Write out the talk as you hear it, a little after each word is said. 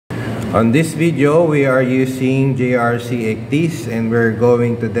On this video, we are using JRC ECDIS and we're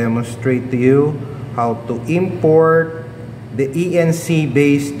going to demonstrate to you how to import the ENC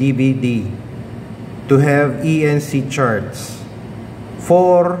based DVD to have ENC charts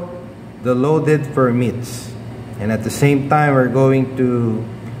for the loaded permits. And at the same time, we're going to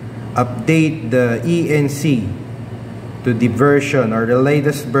update the ENC to the version or the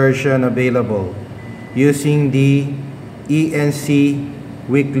latest version available using the ENC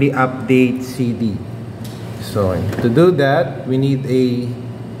weekly update CD. So to do that, we need a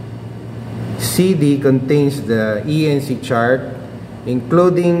CD contains the ENC chart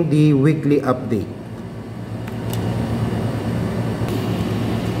including the weekly update.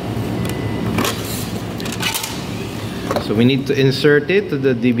 So we need to insert it to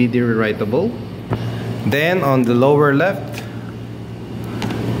the DVD rewritable. Then on the lower left,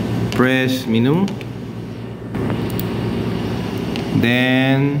 press menu.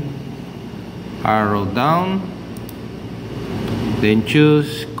 Then arrow down, then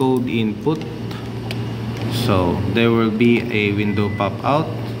choose code input. So there will be a window pop out.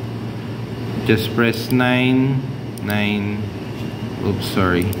 Just press 9. Oops,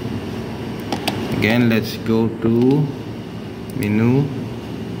 sorry. Again, let's go to menu,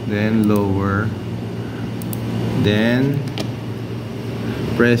 then lower, then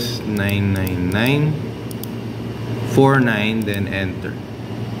press 999. 49, then enter.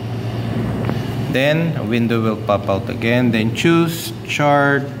 Then a window will pop out again. Then choose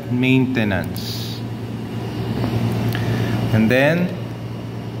chart maintenance, and then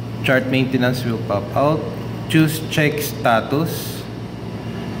chart maintenance will pop out. Choose check status.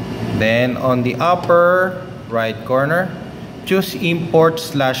 Then on the upper right corner, choose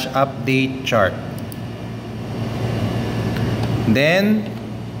import/update chart. Then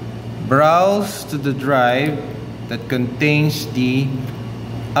browse to the drive that contains the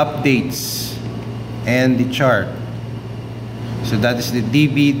updates and the chart. So that is the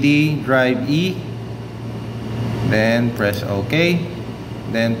DVD drive E. Then press OK.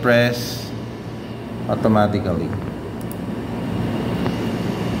 Then press automatically.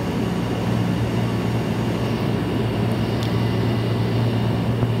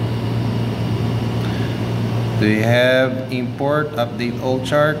 Do you have import update all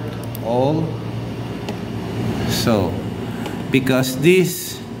chart? All. So because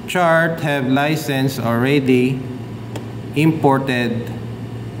this chart have license already imported,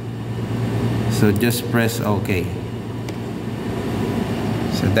 so just press OK.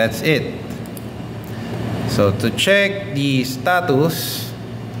 So that's it. So to check the status,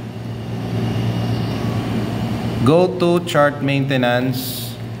 go to chart maintenance.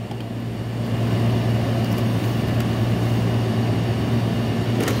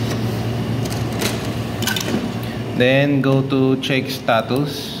 Then go to check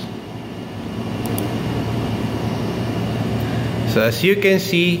status. So as you can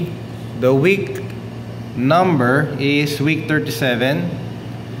see, the week number is week 37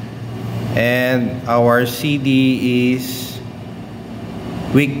 and our CD is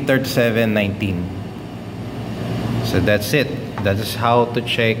week 3719. So that's it. That is how to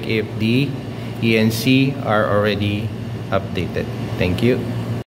check if the ENC are already updated. Thank you.